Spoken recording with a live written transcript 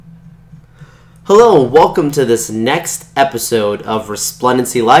Hello and welcome to this next episode of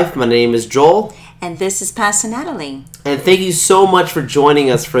Resplendency Life. My name is Joel. And this is Pastor Natalie. And thank you so much for joining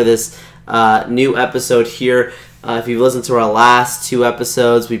us for this new episode here. If you've listened to our last two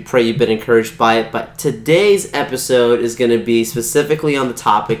episodes, we pray you've been encouraged by it. But today's episode is going to be specifically on the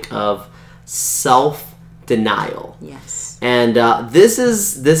topic of self-denial. Yes. And this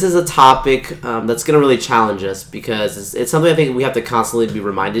is a topic that's going to really challenge us because it's something I think we have to constantly be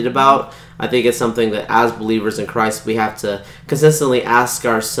reminded about. I think it's something that as believers in Christ, we have to consistently ask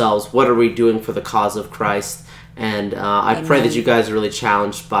ourselves, what are we doing for the cause of Christ? And I pray that you guys are really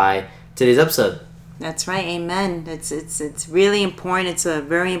challenged by today's episode. That's right. Amen. It's really important. It's a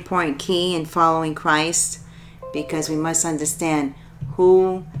very important key in following Christ because we must understand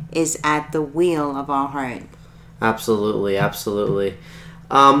who is at the wheel of our heart. Absolutely, absolutely.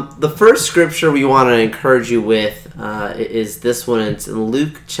 The first scripture we want to encourage you with is this one. It's in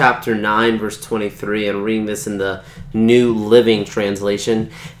Luke chapter 9, verse 23. I'm reading this in the New Living Translation.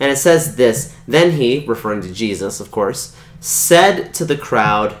 And it says this, "Then he," referring to Jesus, of course, "said to the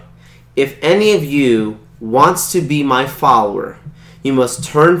crowd, 'If any of you wants to be my follower, you must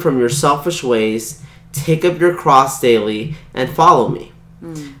turn from your selfish ways, take up your cross daily, and follow me.'"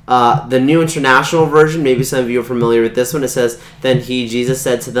 The New International Version, maybe some of you are familiar with this one, it says, "Then Jesus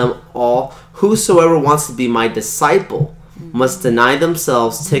said to them all, 'Whosoever wants to be my disciple must deny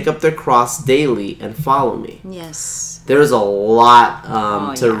themselves, take up their cross daily, and follow me.'" Yes. There's a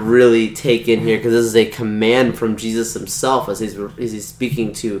lot to really take in here because this is a command from Jesus himself as he's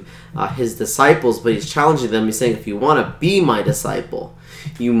speaking to his disciples, but he's challenging them. He's saying, if you want to be my disciple,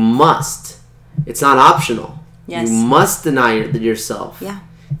 you must. It's not optional. Yes. You must deny yourself. Yeah.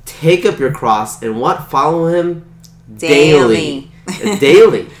 Take up your cross and what? Follow him Daily.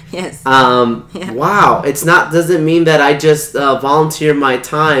 Daily. Yes. Wow. It's not. Doesn't mean that I just volunteer my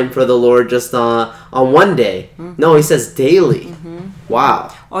time for the Lord just on one day. Mm-hmm. No, he says daily. Mm-hmm.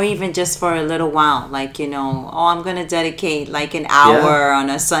 Wow. Or even just for a little while, like, I'm going to dedicate like an hour on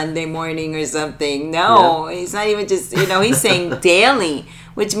a Sunday morning or something. No, He's not even just, he's saying daily,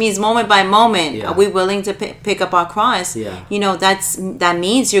 which means moment by moment. Yeah. Are we willing to pick up our cross? Yeah. That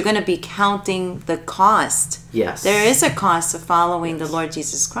means you're going to be counting the cost. Yes. There is a cost of following the Lord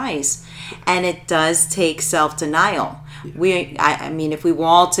Jesus Christ, and it does take self-denial. I mean, if we were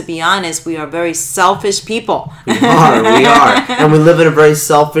all to be honest, we are very selfish people. We are. And we live in a very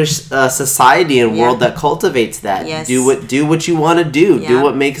selfish society and world that cultivates that. Yes. Do what you want to do. Yeah. Do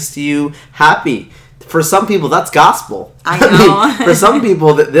what makes you happy. For some people, that's gospel. I know. mean, for some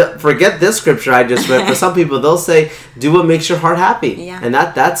people, forget this scripture I just read. For some people, they'll say, "Do what makes your heart happy," and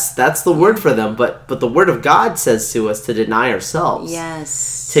that's the word for them. But the word of God says to us to deny ourselves.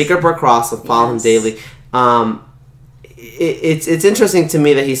 Yes. Take up our cross and follow Him daily. It's interesting to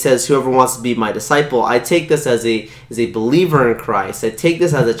me that he says, "Whoever wants to be my disciple." I take this as a believer in Christ. I take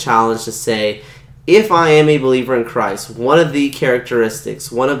this as a challenge to say, if I am a believer in Christ, one of the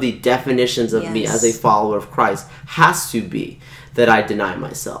characteristics, one of the definitions of me as a follower of Christ has to be that I deny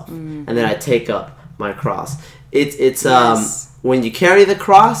myself and that I take up my cross. It's when you carry the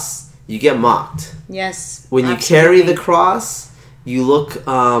cross, you get mocked. Yes. When you carry the cross, you look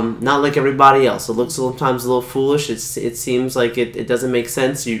not like everybody else. It looks sometimes a little foolish. It seems like it doesn't make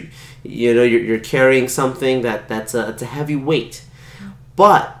sense. You're carrying something that's a heavy weight,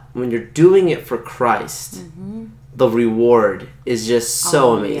 but when you're doing it for Christ, the reward is just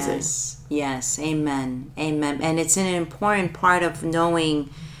so amazing. Yes. Amen. And it's an important part of knowing,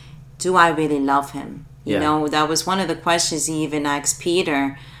 do I really love Him? That was one of the questions He even asked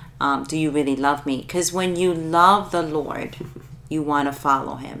Peter, do you really love me? Because when you love the Lord, you want to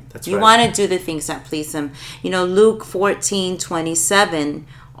follow Him. You want to do the things that please Him. Luke 14:27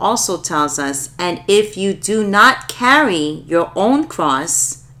 also tells us, "And if you do not carry your own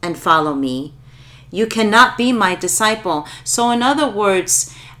cross and follow me, you cannot be my disciple." So in other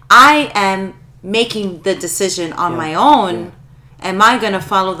words, I am making the decision on my own. Am I going to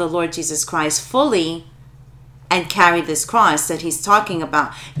follow the Lord Jesus Christ fully and carry this cross that He's talking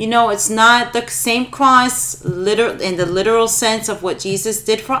about? It's not the same cross in the literal sense of what Jesus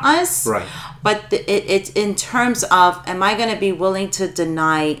did for us. Right. But it's in terms of, am I going to be willing to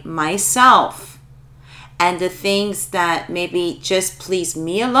deny myself and the things that maybe just please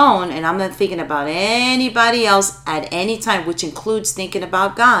me alone, and I'm not thinking about anybody else at any time, which includes thinking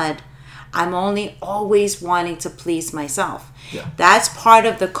about God. I'm only always wanting to please myself. Yeah. That's part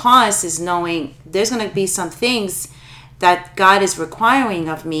of the cost, is knowing there's going to be some things that God is requiring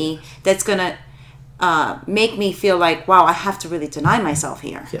of me that's going to make me feel like, wow, I have to really deny myself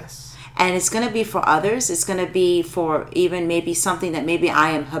here. Yes. And it's going to be for others. It's going to be for even maybe something that maybe I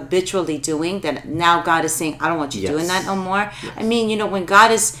am habitually doing that now God is saying, I don't want you doing that no more. Yes. I mean, when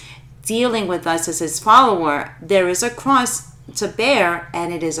God is dealing with us as his follower, there is a cross to bear,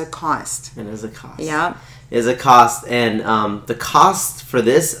 and it is a cost. It is a cost. Yeah. It is a cost. And the cost for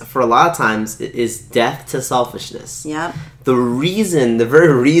this, for a lot of times, is death to selfishness. Yeah. The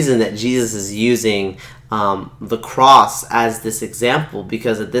very reason that Jesus is using the cross as this example,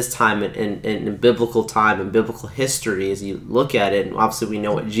 because at this time in biblical time and biblical history, as you look at it, and obviously we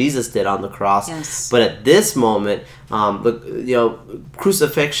know what Jesus did on the cross, yes. But at this moment,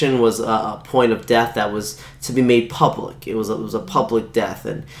 crucifixion was a point of death that was to be made public. It was a public death,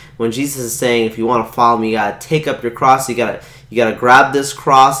 and when Jesus is saying, if you want to follow me, you gotta take up your cross. You gotta grab this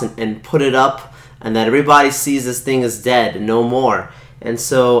cross and put it up, and that everybody sees this thing is dead and no more. And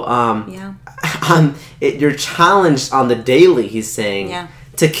so, you're challenged on the daily, he's saying,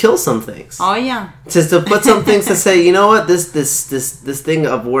 to kill some things. Oh yeah. To put some things to say, you know what, this thing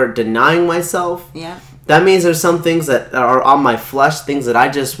of where denying myself. Yeah. That means there's some things that are on my flesh, things that I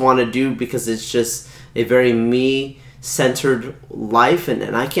just want to do because it's just a very me-centered life,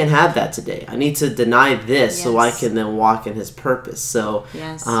 and I can't have that today. I need to deny this so I can then walk in his purpose. So,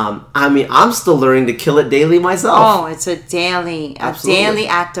 I'm still learning to kill it daily myself. Oh, it's a daily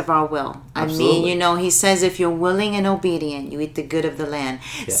act of our will. Absolutely. I mean, he says if you're willing and obedient, you eat the good of the land.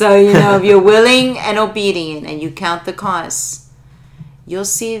 Yeah. So, if you're willing and obedient and you count the costs, you'll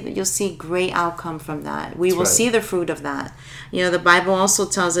see great outcome from that. We will see the fruit of that. The Bible also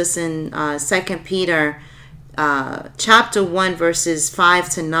tells us in 2 Peter chapter 1 verses 5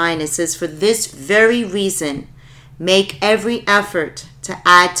 to 9, it says, for this very reason make every effort to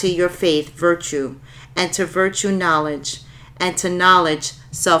add to your faith virtue, and to virtue knowledge, and to knowledge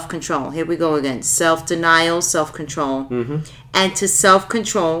self-control. Here we go again. Self-denial, self-control. Mm-hmm. And to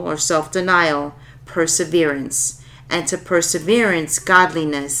self-control or self-denial, perseverance. And to perseverance,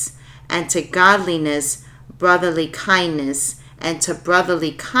 godliness. And to godliness, brotherly kindness. And to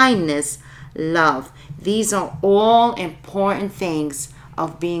brotherly kindness, love. These are all important things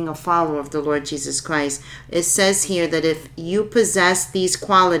of being a follower of the Lord Jesus Christ. It says here that if you possess these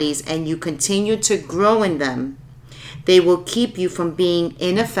qualities and you continue to grow in them, they will keep you from being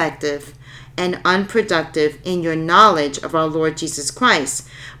ineffective and unproductive in your knowledge of our Lord Jesus Christ.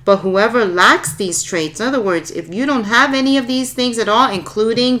 But whoever lacks these traits, in other words, if you don't have any of these things at all,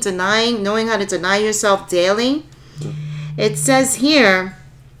 including knowing how to deny yourself daily, it says here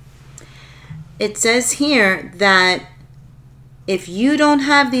that if you don't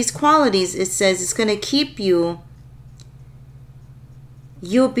have these qualities, it says it's going to keep you'll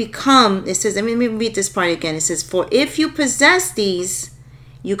become, it says, let me read this part again. It says, for if you possess these,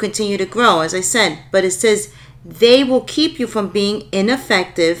 you continue to grow, as I said. But it says, they will keep you from being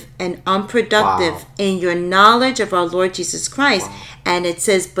ineffective and unproductive in your knowledge of our Lord Jesus Christ. Wow. And it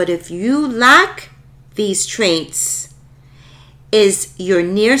says, but if you lack these traits, is you're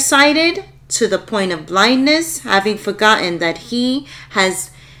nearsighted to the point of blindness, having forgotten that he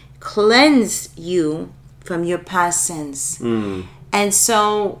has cleansed you from your past sins. Mm. And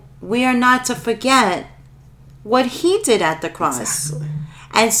so we are not to forget what he did at the cross. Exactly.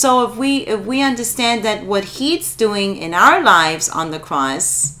 And so if we understand that what he's doing in our lives on the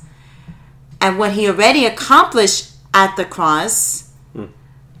cross and what he already accomplished at the cross,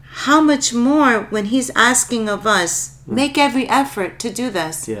 how much more when he's asking of us, make every effort to do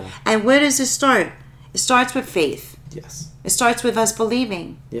this. Yeah. And where does it start? It starts with faith. Yes. It starts with us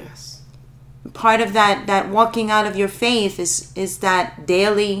believing. Yes. Part of that walking out of your faith is that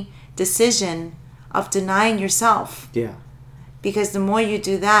daily decision of denying yourself. Yeah. Because the more you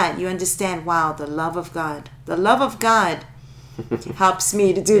do that, you understand, wow, the love of God. The love of God helps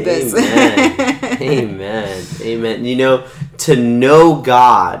me to do this. Amen. Amen. To know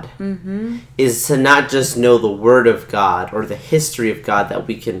God is to not just know the Word of God or the history of God that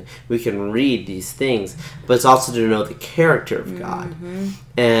we can read these things, but it's also to know the character of God.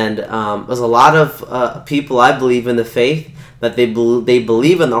 And there's a lot of people, I believe, in the faith that they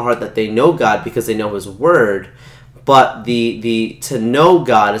believe in their heart that they know God because they know His Word. But the to know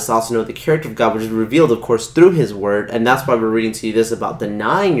God is to also know the character of God, which is revealed, of course, through His Word. And that's why we're reading to you this about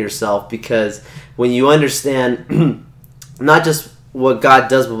denying yourself, because when you understand not just what God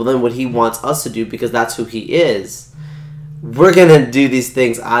does, but then what He wants us to do, because that's who He is, we're going to do these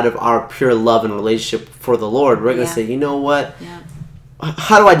things out of our pure love and relationship for the Lord. We're going to say, you know what? Yeah.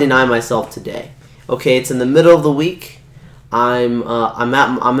 How do I deny myself today? Okay, it's in the middle of the week.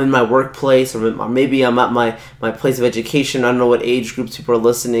 I'm in my workplace, or maybe I'm at my place of education. I don't know what age groups people are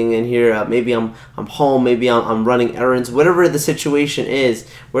listening in here. Maybe I'm home. Maybe I'm running errands. Whatever the situation is,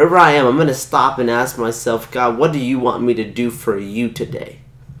 wherever I am, I'm going to stop and ask myself, God, what do you want me to do for you today?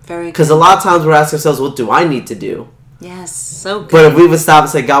 Very good. Because a lot of times we're asking ourselves, what do I need to do? Yes, so good. But if we would stop and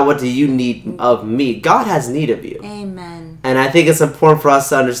say, God, what do you need of me? God has need of you. Amen. And I think it's important for us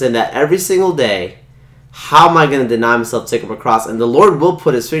to understand that every single day, how am I going to deny myself, take up a cross? And the Lord will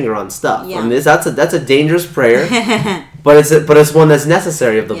put His finger on stuff. Yeah. I mean, that's a dangerous prayer, but it's one that's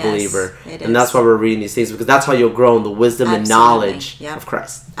necessary of the believer. And that's why we're reading these things, because that's how you'll grow in the wisdom and knowledge of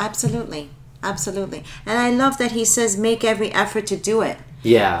Christ. Absolutely. Absolutely. And I love that He says, make every effort to do it.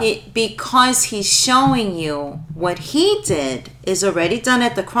 Yeah. Because He's showing you what He did is already done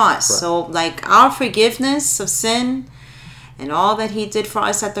at the cross. Right. So, like, our forgiveness of sin and all that He did for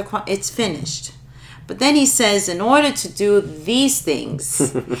us at the cross, it's finished. But then He says, in order to do these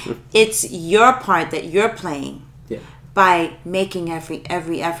things, it's your part that you're playing by making every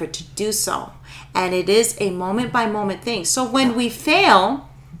effort to do so. And it is a moment-by-moment thing. So when we fail,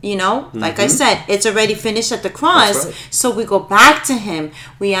 like I said, it's already finished at the cross. Right. So we go back to Him.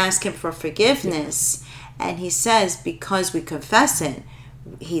 We ask Him for forgiveness. And He says, because we confess it,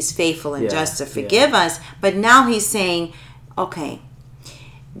 He's faithful and just to forgive us. But now He's saying, okay,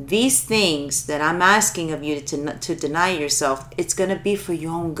 these things that I'm asking of you to deny yourself, it's going to be for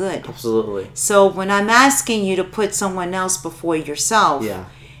your own good. Absolutely. So when I'm asking you to put someone else before yourself,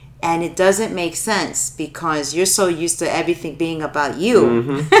 and it doesn't make sense because you're so used to everything being about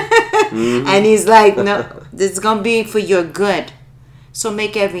you, and He's like, no, this is going to be for your good. So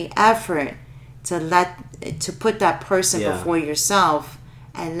make every effort to put that person before yourself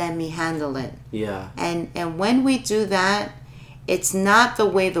and let me handle it. Yeah. And when we do that, it's not the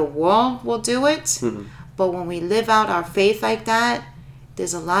way the world will do it, but when we live out our faith like that,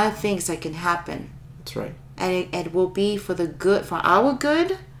 there's a lot of things that can happen. That's right. And it will be for the good, for our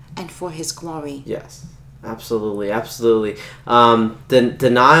good, and for His glory. Yes, absolutely. The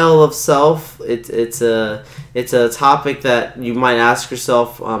denial of self. It's a topic that you might ask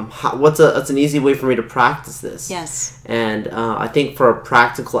yourself, what's an easy way for me to practice this? Yes. And I think for a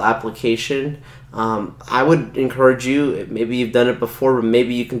practical application, I would encourage you, maybe you've done it before, but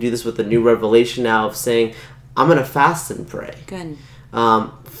maybe you can do this with a new revelation now of saying, I'm going to fast and pray. Good.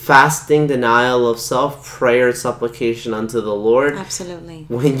 Fasting, denial of self, prayer, supplication unto the Lord. Absolutely.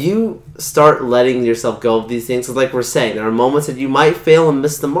 When you start letting yourself go of these things, it's like we're saying, there are moments that you might fail and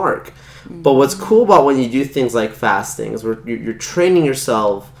miss the mark. But what's cool about when you do things like fasting is you're training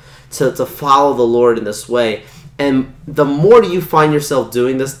yourself to follow the Lord in this way. And the more you find yourself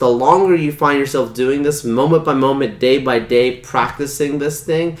doing this, the longer you find yourself doing this, moment by moment, day by day, practicing this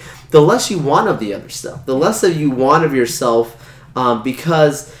thing, the less you want of the other stuff. The less of you want of yourself,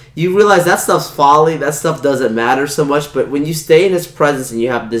 because you realize that stuff's folly, that stuff doesn't matter so much. But when you stay in His presence and you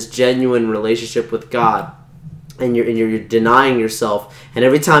have this genuine relationship with God, and you're denying yourself, and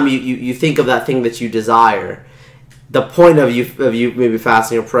every time you think of that thing that you desire, the point of you maybe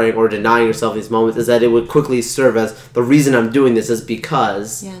fasting or praying or denying yourself these moments is that it would quickly serve as the reason I'm doing this is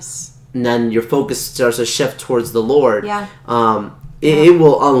because. Yes. And then your focus starts to shift towards the Lord. Yeah. It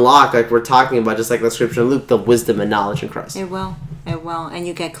will unlock, like we're talking about, just like the scripture in Luke, the wisdom and knowledge in Christ. It will. And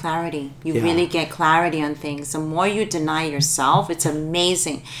you get clarity. You really get clarity on things. The more you deny yourself, it's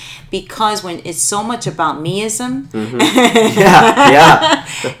amazing. Because when it's so much about meism,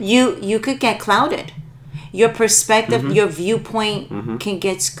 you could get clouded. Your perspective, your viewpoint can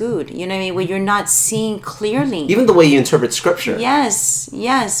get skewed. You know what I mean? Where you're not seeing clearly. Even the way you interpret scripture. Yes.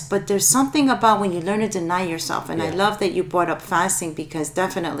 But there's something about when you learn to deny yourself. And I love that you brought up fasting, because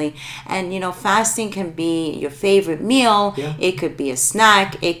definitely. And, fasting can be your favorite meal. Yeah. It could be a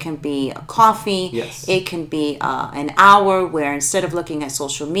snack. It can be a coffee. Yes. It can be an hour where instead of looking at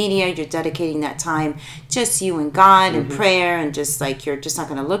social media, you're dedicating that time just you and God and prayer, and just like you're just not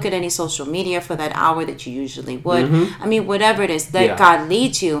going to look at any social media for that hour that you usually would. I mean, whatever it is, let God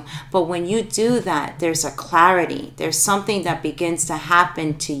lead you. But when you do that, there's a clarity. There's something that begins to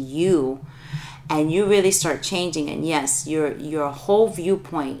happen to you, and you really start changing. And yes, your whole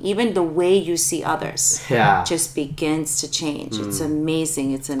viewpoint, even the way you see others, just begins to change. It's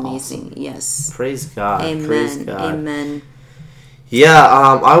amazing. It's amazing. Awesome. Yes. Praise God. Amen. Praise God. Amen. Yeah,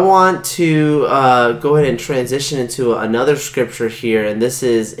 I want to go ahead and transition into another scripture here, and this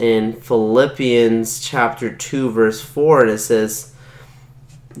is in Philippians chapter 2, verse 4, and it says,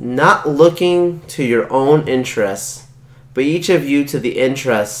 not looking to your own interests, but each of you to the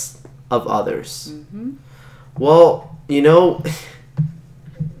interests of others. Well,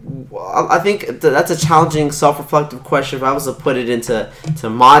 Well, I think that's a challenging, self-reflective question. If I was to put it into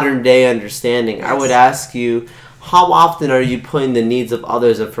modern day understanding, yes. I would ask you, how often are you putting the needs of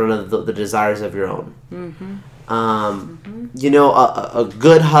others in front of the desires of your own? You know, a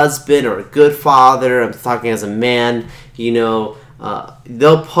good husband or a good father, I'm talking as a man, you know,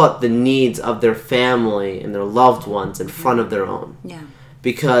 they'll put the needs of their family and their loved ones in front of their own. Yeah.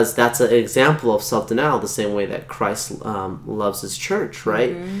 Because that's an example of self-denial, the same way that Christ loves his church,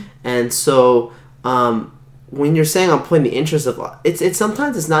 right? And so when you're saying I'm putting the interest of... It's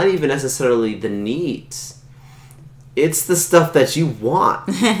sometimes it's not even necessarily the needs. It's the stuff that you want.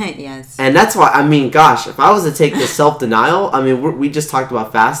 Yes. And that's why, I mean, gosh, if I was to take this self-denial, I mean, we just talked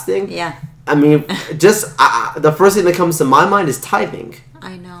about fasting. Yeah. I mean, just the first thing that comes to my mind is tithing.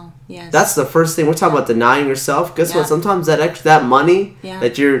 I know. Yes. That's the first thing. We're talking about denying yourself. Guess what? Sometimes that money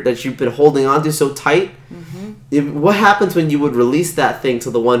that you've been holding on to so tight. What happens when you would release that thing to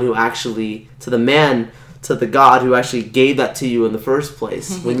the one who actually, to the man, to the God who actually gave that to you in the first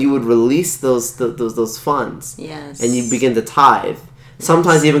place? When you would release those funds, yes, and you begin to tithe.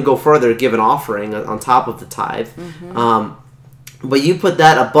 Sometimes even go further, give an offering on top of the tithe. But you put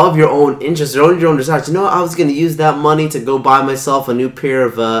that above your own interest, your own desires. You know, I was going to use that money to go buy myself a new pair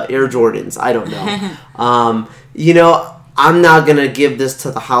of Air Jordans. I don't know. You know, I'm not going to give this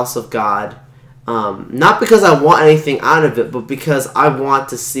to the house of God. Not because I want anything out of it, but because I want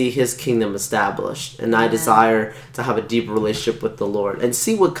to see his kingdom established. And I desire to have a deeper relationship with the Lord and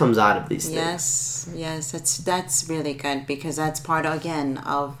see what comes out of these things. Yes, that's really good, because that's part, again,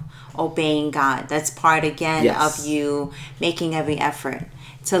 of obeying God. That's part, again, of you making every effort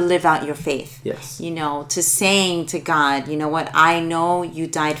to live out your faith. Yes. You know, to saying to God, you know what, I know you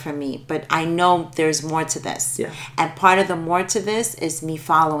died for me, but I know there's more to this. Yeah. And part of the more to this is me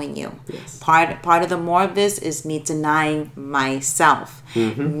following you. Yes. Part of the more of this is me denying myself.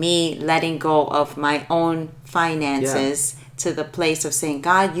 Me letting go of my own finances to the place of saying,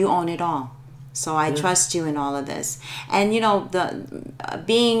 God, you own it all. So I trust you in all of this. And, you know, the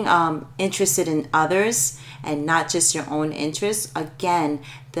being interested in others and not just your own interests, again,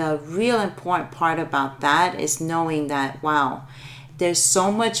 the real important part about that is knowing that, wow, there's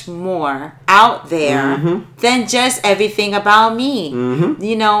so much more out there than just everything about me.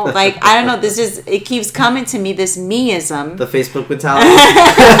 You know, like, I don't know, it keeps coming to me, this meism. The Facebook mentality.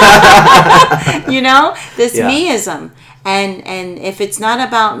 You know, this meism. And if it's not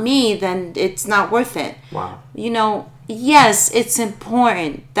about me, then it's not worth it. Wow. You know, yes, it's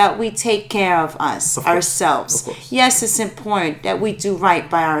important that we take care of ourselves. Of course. Yes, it's important that we do right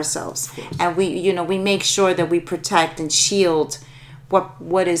by ourselves. And we make sure that we protect and shield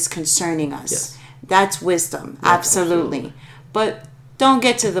what is concerning us. Yes. That's wisdom. Absolutely. But don't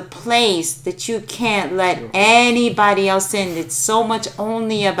get to the place that you can't let anybody else in. It's so much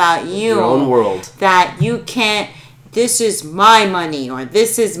only about you. Your own world. That you can't, this is my money, or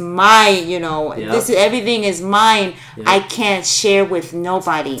this is my, this is, everything is mine. I can't share with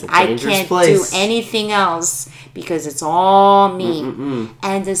nobody. I can't do anything else because it's all me.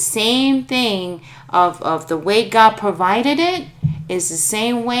 And the same thing of the way God provided it is the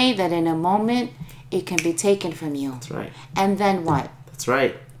same way that in a moment it can be taken from you. That's right. And then what? That's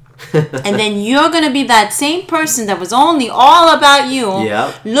right. And then you're going to be that same person that was only all about you,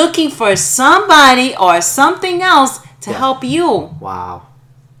 looking for somebody or something else to help you. Wow.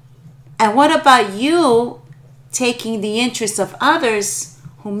 And what about you taking the interests of others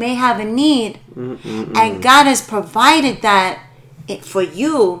who may have a need, and God has provided that for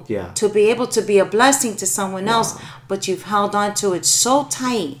you to be able to be a blessing to someone else, but you've held on to it so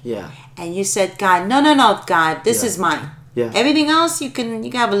tight. Yeah. And you said, God, no, God, this is mine. Yeah. Everything else you can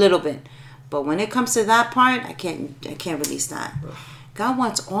have a little bit, but when it comes to that part, I can't release that. God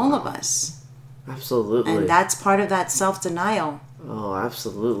wants all of us. Absolutely. And that's part of that self-denial. Oh,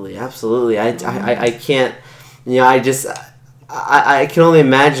 absolutely, absolutely. I can't. I can only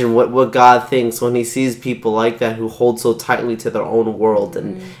imagine what God thinks when he sees people like that who hold so tightly to their own world.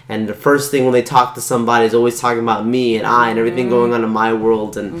 And the first thing when they talk to somebody is always talking about me and I and everything going on in my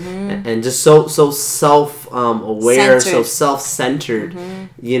world. And just so self-aware, so self-centered, and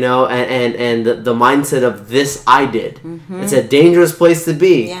the mindset of this I did. It's a dangerous place to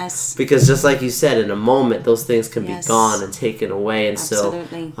be. Yes. Because just like you said, in a moment, those things can be gone and taken away. And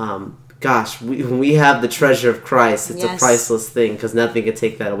absolutely. Gosh, when we have the treasure of Christ, it's a priceless thing because nothing can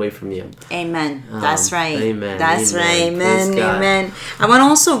take that away from you. Amen. That's right. Amen. That's right. Amen. Amen. I want to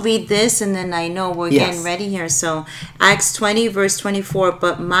also read this, and then I know we're getting ready here. So, Acts 20, verse 24.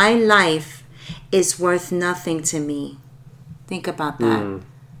 But my life is worth nothing to me. Think about that.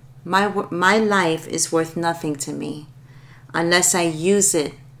 My life is worth nothing to me unless I use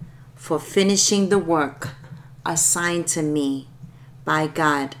it for finishing the work assigned to me by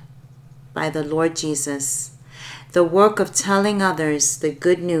God, by the Lord Jesus, the work of telling others the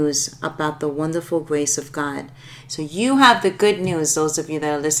good news about the wonderful grace of God. So you have the good news, those of you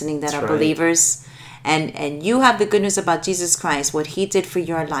that are listening that are believers, and you have the good news about Jesus Christ, what he did for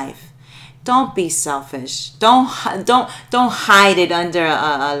your life. Don't be selfish. Don't hide it under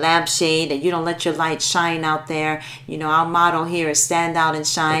a lampshade, and you don't let your light shine out there. Our motto here is stand out and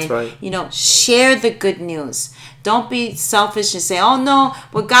shine. That's right. Share the good news. Don't be selfish and say, oh no,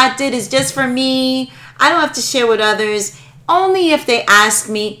 what God did is just for me. I don't have to share with others. Only if they ask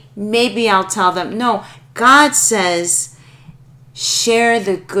me, maybe I'll tell them. No, God says, share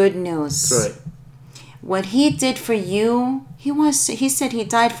the good news. That's right. What he did for you, he said he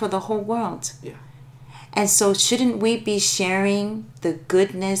died for the whole world. Yeah. And so shouldn't we be sharing the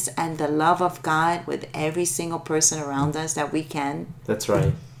goodness and the love of God with every single person around us that we can? That's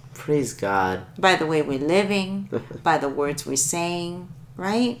right. Praise God. By the way we're living, by the words we're saying,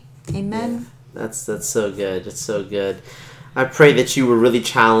 right? Amen. Yeah. That's so good. It's so good. I pray that you were really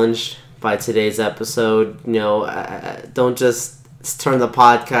challenged by today's episode. Don't just turn the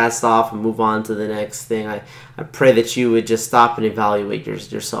podcast off and move on to the next thing. I pray that you would just stop and evaluate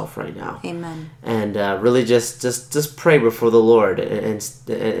yourself right now. Amen. And really just pray before the Lord and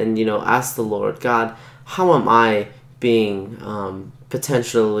ask the Lord, God, how am I being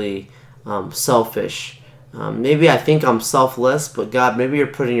potentially selfish? Maybe I think I'm selfless, but God, maybe you're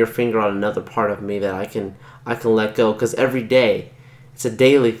putting your finger on another part of me that I can let go. Because every day, it's a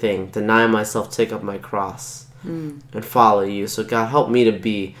daily thing. Deny myself, take up my cross, and follow you. So God, help me to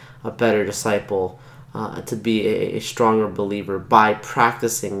be a better disciple, to be a stronger believer by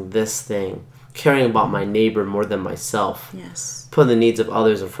practicing this thing, caring about my neighbor more than myself. Yes. Putting the needs of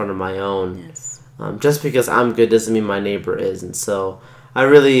others in front of my own. Yes. Just because I'm good doesn't mean my neighbor is. And so I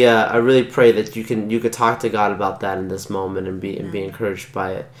really pray that you could talk to God about that in this moment and be encouraged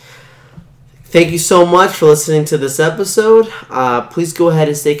by it. Thank you so much for listening to this episode. Please go ahead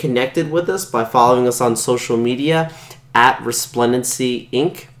and stay connected with us by following us on social media at Resplendency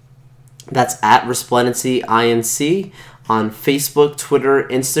Inc. That's at Resplendency Inc. on Facebook, Twitter,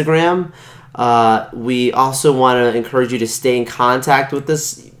 Instagram. We also want to encourage you to stay in contact with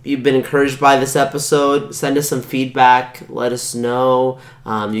us. You've been encouraged by this episode, send us some feedback, let us know.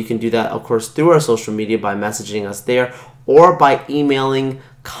 You can do that, of course, through our social media by messaging us there or by emailing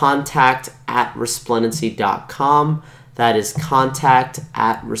contact@resplendency.com. That is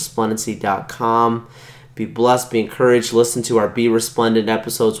contact@resplendency.com. Be blessed, be encouraged, listen to our Be Resplendent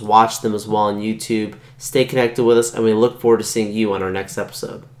episodes, watch them as well on YouTube. Stay connected with us, and we look forward to seeing you on our next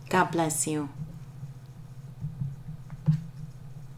episode. God bless you.